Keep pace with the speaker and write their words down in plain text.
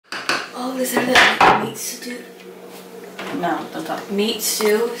Was there that meat stew? No, don't talk. Meat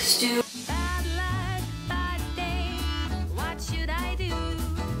stew? Stew?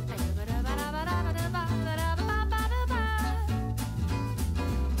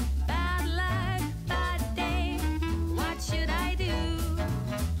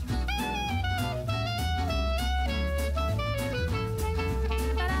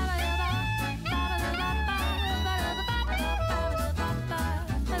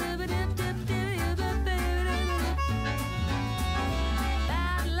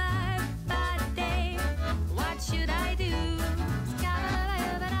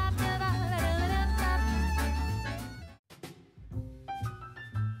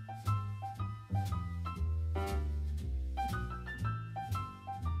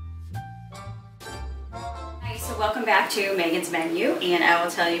 So welcome back to Megan's Menu, and I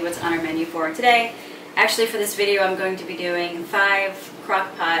will tell you what's on our menu for today. Actually, for this video I'm going to be doing 5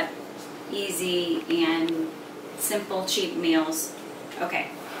 crock pot, easy and simple, cheap meals. Okay,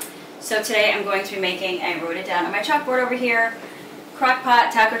 so today I'm going to be making, I wrote it down on my chalkboard over here, crock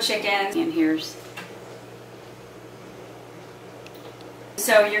pot taco chicken, and here's.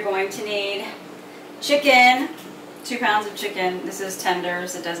 So you're going to need chicken, 2 pounds of chicken. This is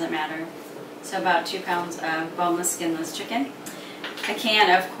tenders, it doesn't matter. So about 2 pounds of boneless, skinless chicken, a can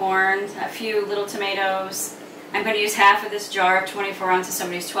of corn, a few little tomatoes. I'm going to use half of this jar of 24 ounces, so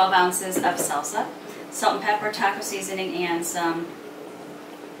I'm going to use 12 ounces of salsa, salt and pepper, taco seasoning, and some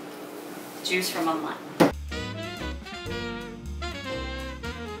juice from a lime.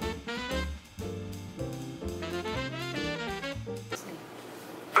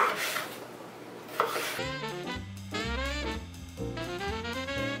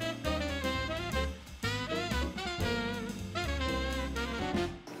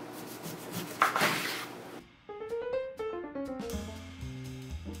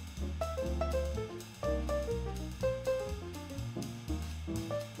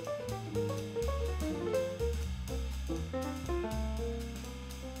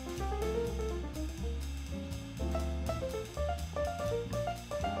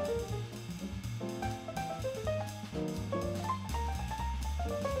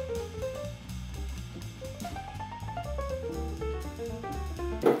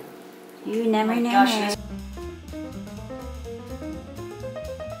 You never know. Gosh,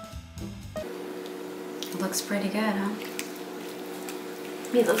 it looks pretty good, huh?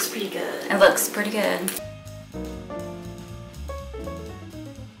 It looks pretty good. It looks pretty good.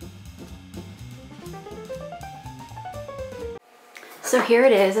 So here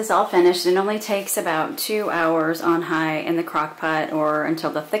it is, it's all finished. It only takes about 2 hours on high in the crock pot, or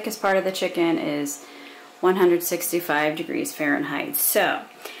until the thickest part of the chicken is 165 degrees Fahrenheit. So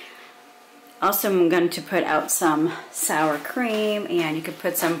also I'm going to put out some sour cream, and you could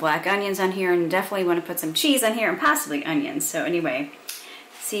put some black onions on here, and definitely want to put some cheese on here, and possibly onions. So anyway,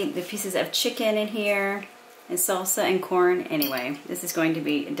 see the pieces of chicken in here, and salsa and corn. Anyway, this is going to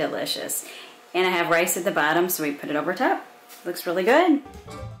be delicious. And I have rice at the bottom, so we put it over top. Looks really good.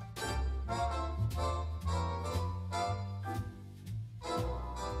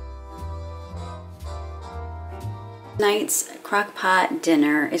 Tonight's crock pot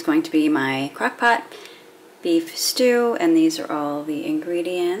dinner is going to be my crock pot beef stew, and these are all the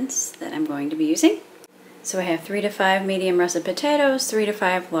ingredients that I'm going to be using. So I have 3 to 5 medium russet potatoes, 3 to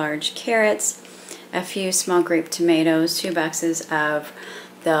 5 large carrots, a few small grape tomatoes, 2 boxes of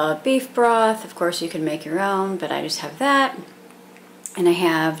the beef broth. Of course you can make your own, but I just have that. And I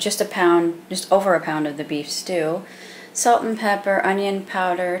have just over a pound of the beef stew, salt and pepper, onion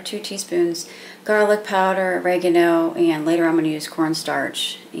powder, 2 teaspoons, garlic powder, oregano, and later I'm going to use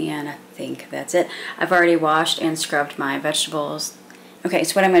cornstarch, and I think that's it. I've already washed and scrubbed my vegetables. Okay,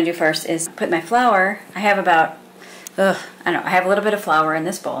 so what I'm going to do first is put my flour. I have about, I have a little bit of flour in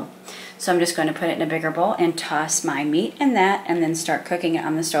this bowl. So I'm just going to put it in a bigger bowl and toss my meat in that, and then start cooking it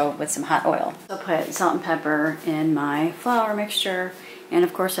on the stove with some hot oil. I'll put salt and pepper in my flour mixture, and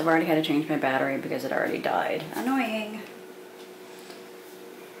of course I've already had to change my battery because it already died. Annoying.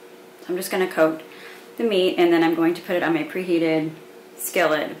 So I'm just going to coat the meat, and then I'm going to put it on my preheated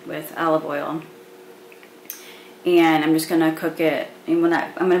skillet with olive oil. And I'm just going to cook it, and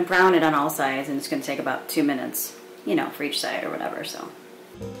I'm going to brown it on all sides, and it's going to take about 2 minutes, you know, for each side or whatever. So.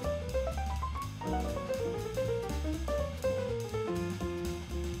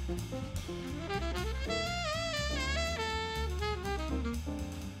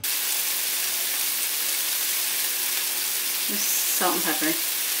 Just salt and pepper.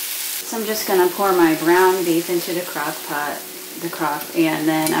 So I'm just going to pour my brown beef into the crock pot, and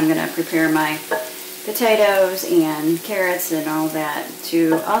then I'm going to prepare my potatoes and carrots and all that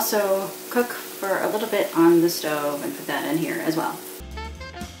to also cook for a little bit on the stove and put that in here as well.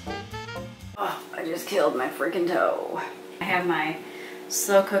 Oh, I just killed my freaking toe. I have my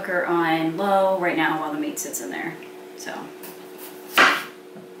slow cooker on low right now while the meat sits in there. So.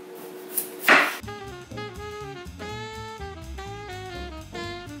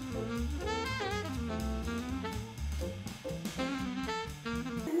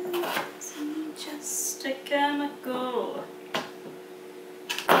 Just a chemical.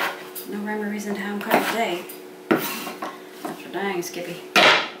 No rhyme or reason to how I'm cooking today. After dying, Skippy.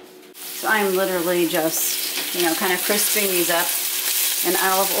 So I'm literally just, you know, kind of crisping these up in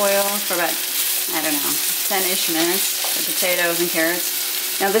olive oil for about, I don't know, 10-ish minutes, the potatoes and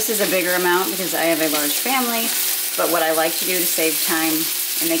carrots. Now this is a bigger amount because I have a large family, but what I like to do to save time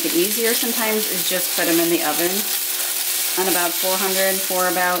and make it easier sometimes is just put them in the oven on about 400 for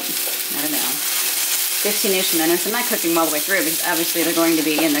about, I don't know, 15-ish minutes. I'm not cooking them all the way through because obviously they're going to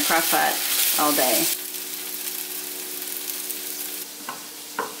be in the crock pot all day.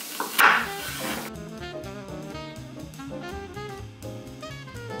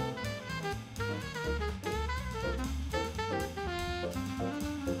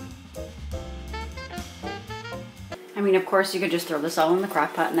 I mean, of course, you could just throw this all in the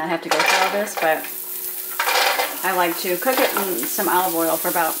crock pot and not have to go through all this, but I like to cook it in some olive oil for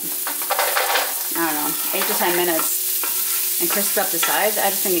about, I don't know, 8 to 10 minutes and crisp up the sides. I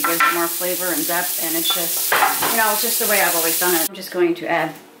just think it gives it more flavor and depth, and it's just, you know, it's just the way I've always done it. I'm just going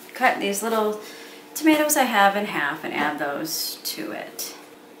to cut these little tomatoes I have in half and add those to it.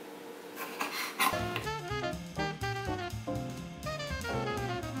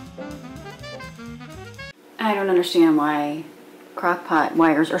 I don't understand why crock pot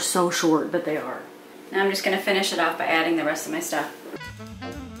wires are so short, but they are. Now I'm just going to finish it off by adding the rest of my stuff.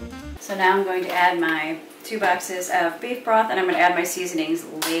 So now I'm going to add my 2 boxes of beef broth, and I'm going to add my seasonings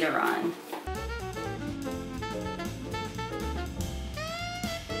later on.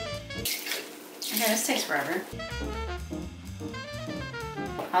 Okay, this takes forever.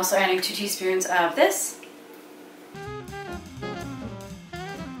 Also adding 2 teaspoons of this.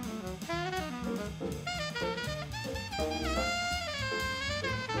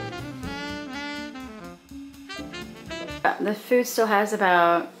 The food still has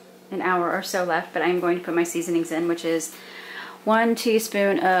about an hour or so left, but I'm going to put my seasonings in, which is 1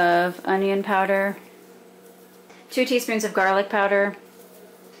 teaspoon of onion powder, 2 teaspoons of garlic powder,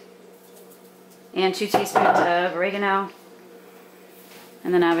 and 2 teaspoons of oregano.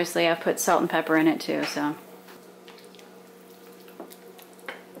 And then obviously I've put salt and pepper in it too, so.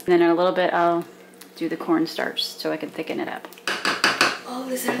 And then in a little bit I'll do the cornstarch so I can thicken it up. Oh,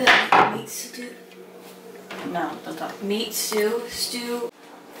 is there that meat stew? No, don't talk. Meat stew?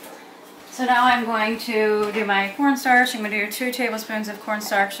 So now I'm going to do my cornstarch. I'm going to do 2 tablespoons of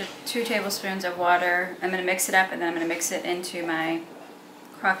cornstarch, 2 tablespoons of water. I'm going to mix it up, and then I'm going to mix it into my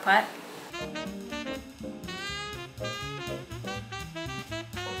crock pot.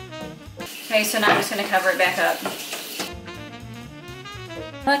 Okay, so now I'm just going to cover it back up.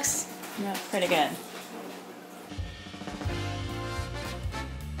 Looks pretty good.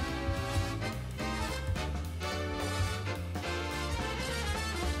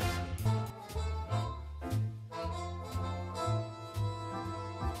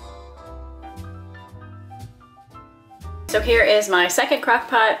 So here is my second crock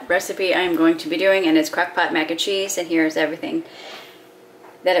pot recipe I'm going to be doing, and it's crock pot mac and cheese, and here's everything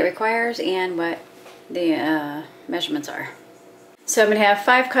that it requires and what the measurements are. So I'm going to have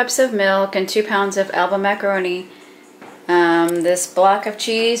 5 cups of milk and 2 pounds of Alba macaroni, this block of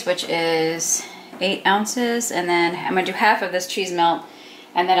cheese, which is 8 ounces, and then I'm going to do half of this cheese melt,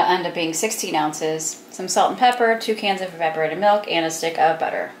 and that'll end up being 16 ounces, some salt and pepper, 2 cans of evaporated milk, and a stick of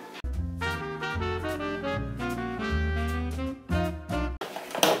butter.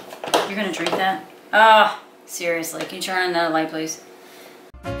 You're gonna drink that? Oh, seriously, can you turn on the light, please?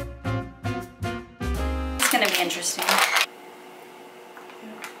 It's gonna be interesting.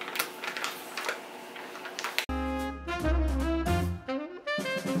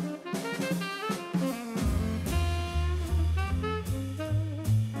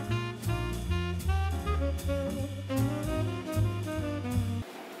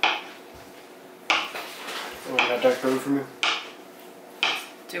 You got Dr. Pepper for me?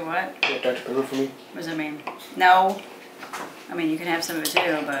 Do what? You got Dr. Pepper for me? What does that mean? No. I mean, you can have some of it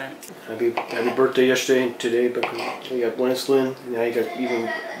too, but... Happy birthday yesterday and today, but you got Glenslin, and now you got even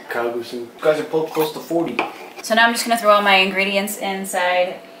Kagus, and you guys are close to 40. So now I'm just going to throw all my ingredients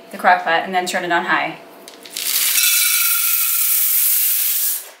inside the crock pot and then turn it on high.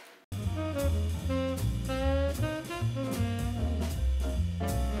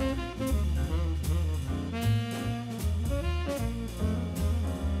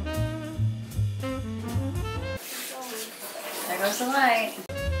 goes the light.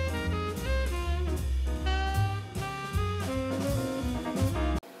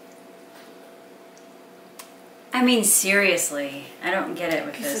 I mean, seriously, I don't get it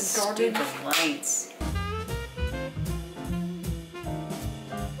with this stupid lights.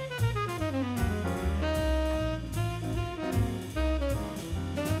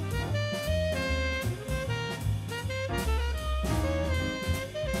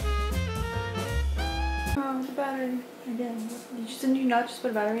 Oh, the battery again. Did you not just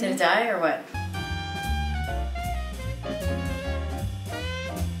put a battery in? Did it die or what?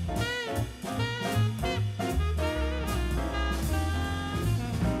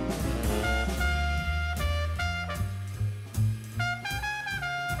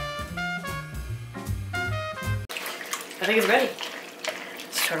 I think it's ready.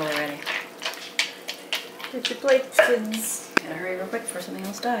 It's totally ready. Get your plates, kids. Gotta hurry real quick before something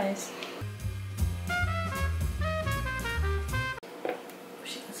else dies.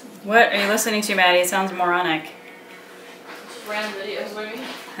 What are you listening to, Maddie? It sounds moronic. Random videos, maybe.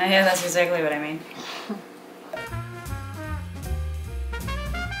 Yeah, that's exactly what I mean.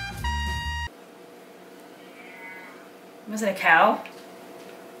 Was it a cow?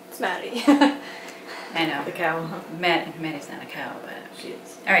 It's Maddie. I know. The cow. Maddie's not a cow, but She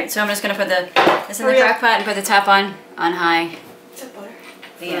is. all right. So I'm just gonna put this in the crock pot and put the top on high. Is that butter?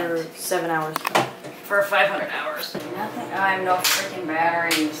 For 7 hours. For 500 hours. Nothing. Oh, I have no freaking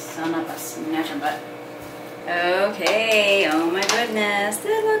battery, you son of a snatcher butt. Okay. Oh my goodness,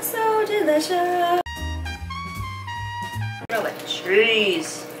 that looks so delicious. Look at the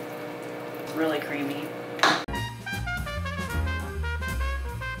cheese. It's really creamy.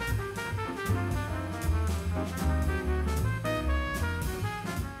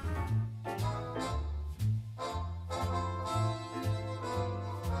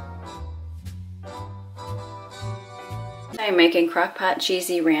 I'm making crock pot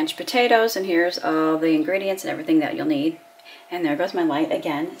cheesy ranch potatoes, and here's all the ingredients and everything that you'll need. And there goes my light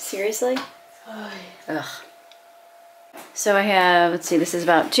again. Seriously? Ugh. So I have, let's see, this is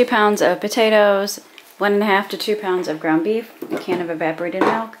about 2 pounds of potatoes, 1.5 to 2 pounds of ground beef, a can of evaporated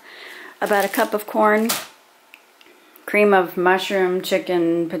milk, about a cup of corn, cream of mushroom,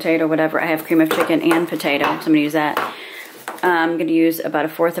 chicken, potato, whatever. I have cream of chicken and potato, so I'm going to use that. I'm going to use about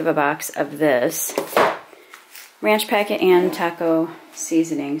 1/4 of a box of this ranch packet and taco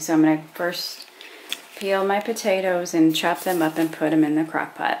seasoning. So I'm going to first peel my potatoes and chop them up and put them in the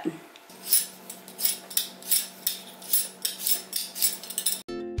crock pot.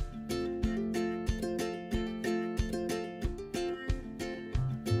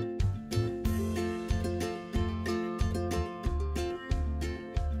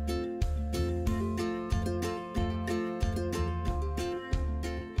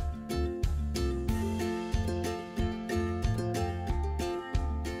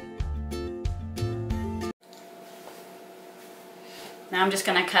 Now I'm just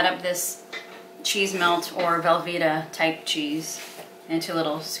going to cut up this cheese melt or Velveeta type cheese into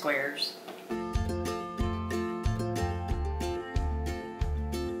little squares.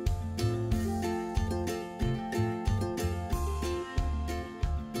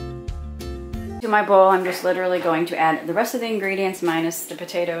 To my bowl, I'm just literally going to add the rest of the ingredients minus the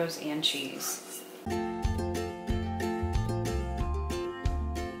potatoes and cheese.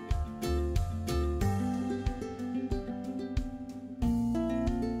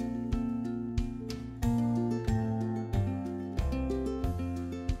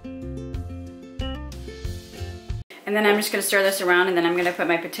 And then I'm just going to stir this around, and then I'm going to put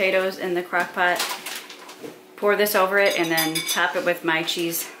my potatoes in the crock pot, pour this over it, and then top it with my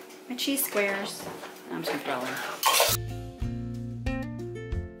cheese squares. I'm just going to throw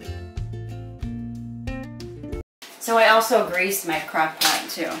in. So I also greased my crock pot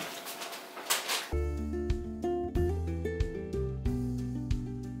too.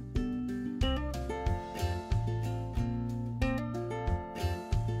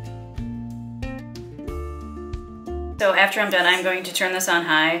 So after I'm done, I'm going to turn this on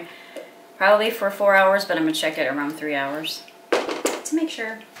high, probably for 4 hours, but I'm going to check it around 3 hours to make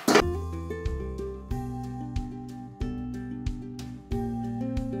sure.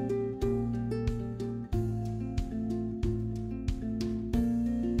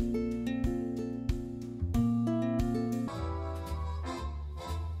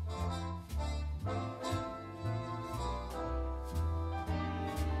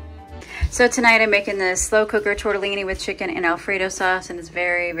 So tonight I'm making the slow cooker tortellini with chicken and Alfredo sauce, and it's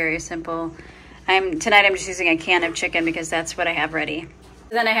very, very simple. Tonight I'm just using a can of chicken because that's what I have ready.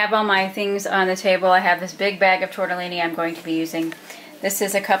 Then I have all my things on the table. I have this big bag of tortellini I'm going to be using. This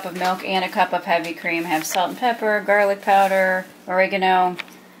is a cup of milk and a cup of heavy cream. I have salt and pepper, garlic powder, oregano.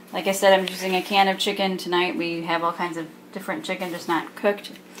 Like I said, I'm using a can of chicken tonight. We have all kinds of different chicken, just not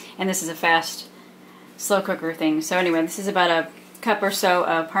cooked. And this is a fast, slow cooker thing. So anyway, this is about a cup or so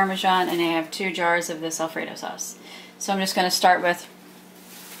of Parmesan, and I have 2 jars of this Alfredo sauce. So I'm just going to start with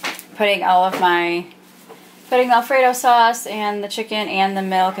putting the Alfredo sauce and the chicken and the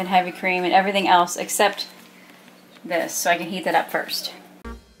milk and heavy cream and everything else except this, so I can heat that up first.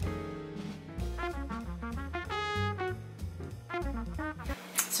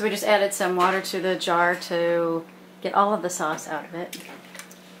 So we just added some water to the jar to get all of the sauce out of it.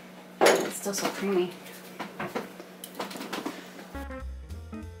 It's still so creamy.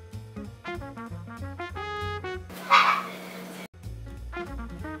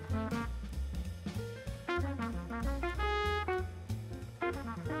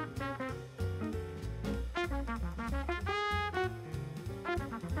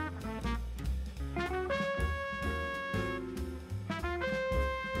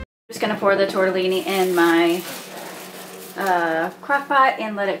 Just gonna pour the tortellini in my crock pot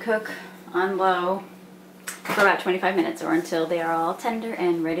and let it cook on low for about 25 minutes or until they are all tender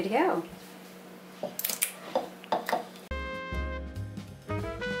and ready to go.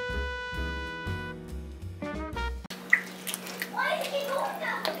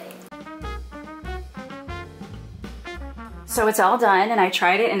 So it's all done and I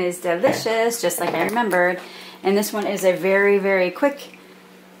tried it and it's delicious, just like I remembered. And this one is a very, very quick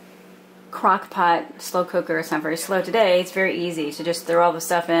crock pot slow cooker. It's not very slow today. It's very easy to just throw all the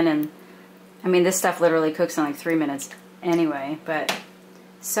stuff in, and I mean this stuff literally cooks in like 3 minutes anyway, but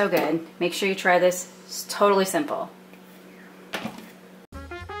so good. Make sure you try this. It's totally simple.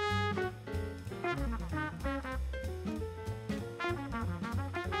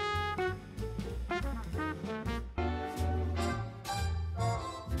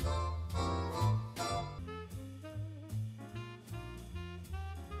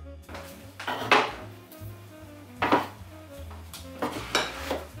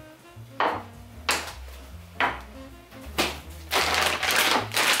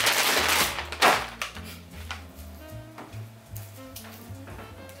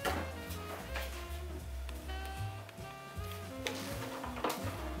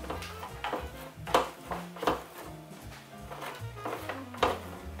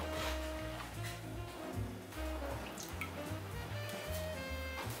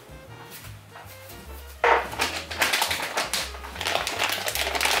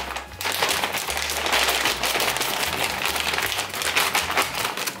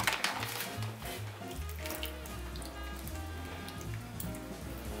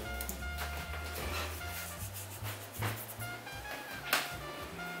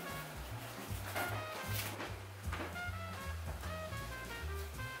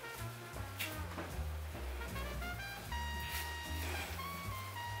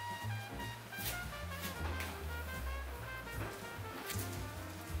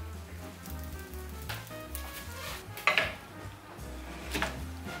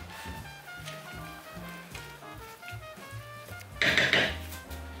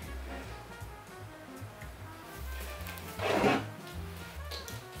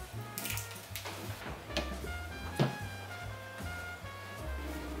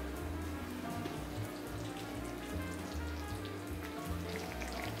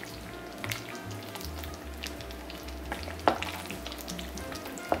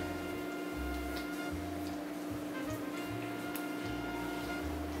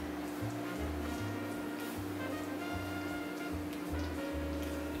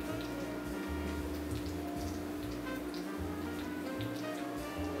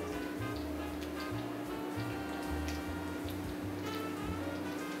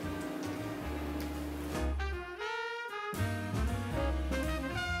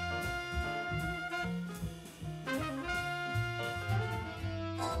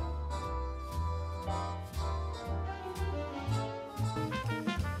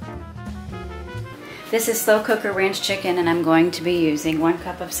 This is slow cooker ranch chicken, and I'm going to be using 1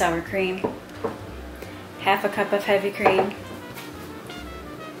 cup of sour cream, half a cup of heavy cream,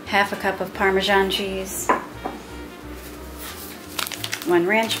 half a cup of Parmesan cheese, 1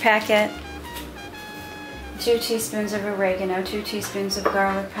 ranch packet, 2 teaspoons of oregano, 2 teaspoons of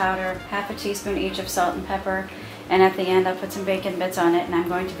garlic powder, half a teaspoon each of salt and pepper, and at the end I'll put some bacon bits on it, and I'm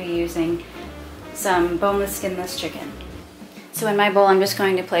going to be using some boneless, skinless chicken. So in my bowl, I'm just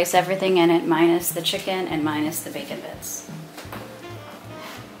going to place everything in it minus the chicken and minus the bacon bits.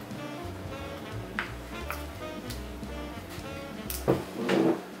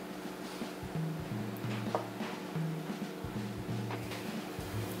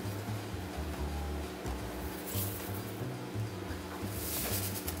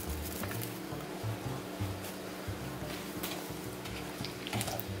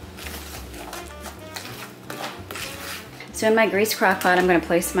 So in my greased crock pot, I'm going to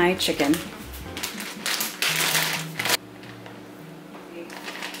place my chicken.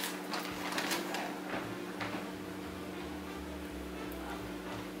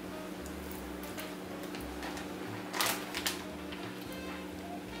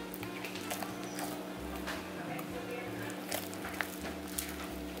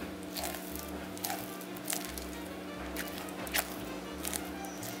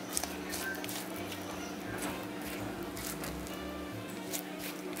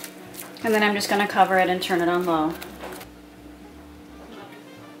 And then I'm just going to cover it and turn it on low.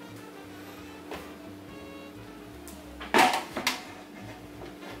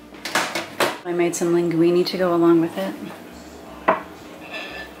 I made some linguine to go along with it.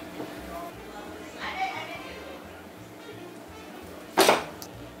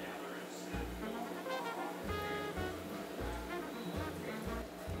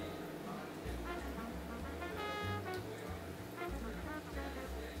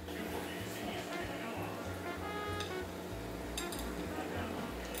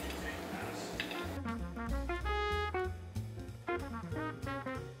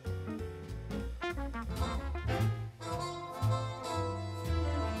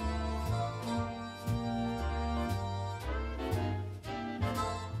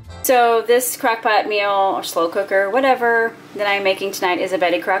 So this crock pot meal or slow cooker, whatever that I'm making tonight is a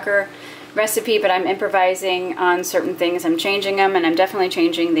Betty Crocker recipe, but I'm improvising on certain things. I'm changing them, and I'm definitely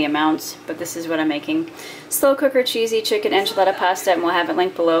changing the amounts, but this is what I'm making. Slow cooker cheesy chicken enchilada pasta, and we'll have it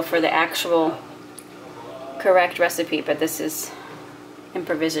linked below for the actual correct recipe, but this is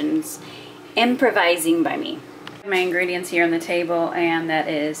improvising by me. My ingredients here on the table, and that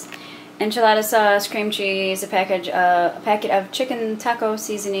is enchilada sauce, cream cheese, a packet of chicken taco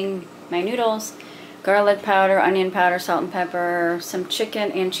seasoning, my noodles, garlic powder, onion powder, salt and pepper, some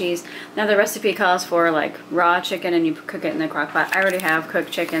chicken and cheese. Now the recipe calls for like raw chicken and you cook it in the crock pot. I already have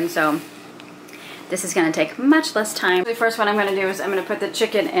cooked chicken, so this is going to take much less time. The first one I'm going to do is I'm going to put the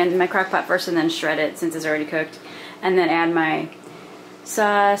chicken in my crock pot first and then shred it since it's already cooked. And then add my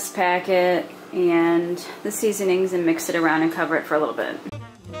sauce packet and the seasonings and mix it around and cover it for a little bit.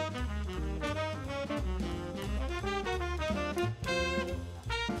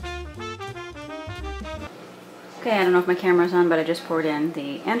 Okay, I don't know if my camera's on, but I just poured in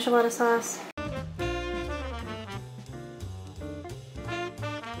the enchilada sauce.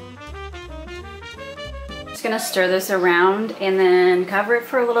 Just gonna stir this around and then cover it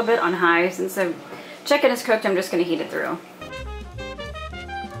for a little bit on high. Since the chicken is cooked, I'm just gonna heat it through.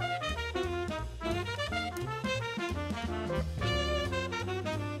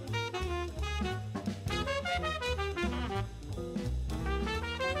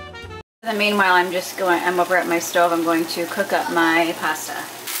 And meanwhile, I'm over at my stove. I'm going to cook up my pasta.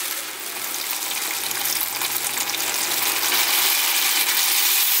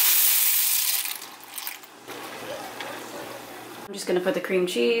 I'm just going to put the cream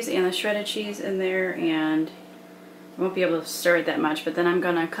cheese and the shredded cheese in there, and I won't be able to stir it that much, but then I'm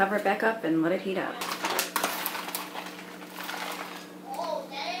going to cover it back up and let it heat up.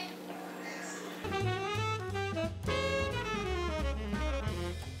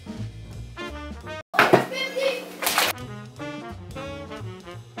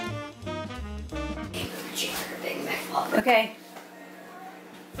 Okay.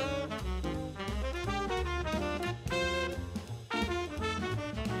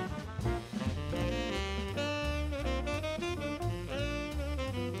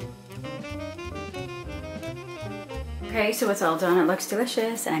 Okay, so it's all done. It looks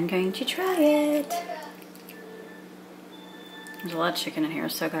delicious. I'm going to try it. There's a lot of chicken in here.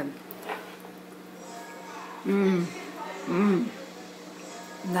 It's so good.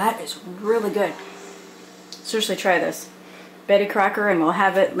 That is really good. Seriously, try this. Betty Crocker, and we'll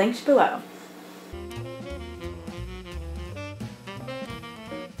have it linked below.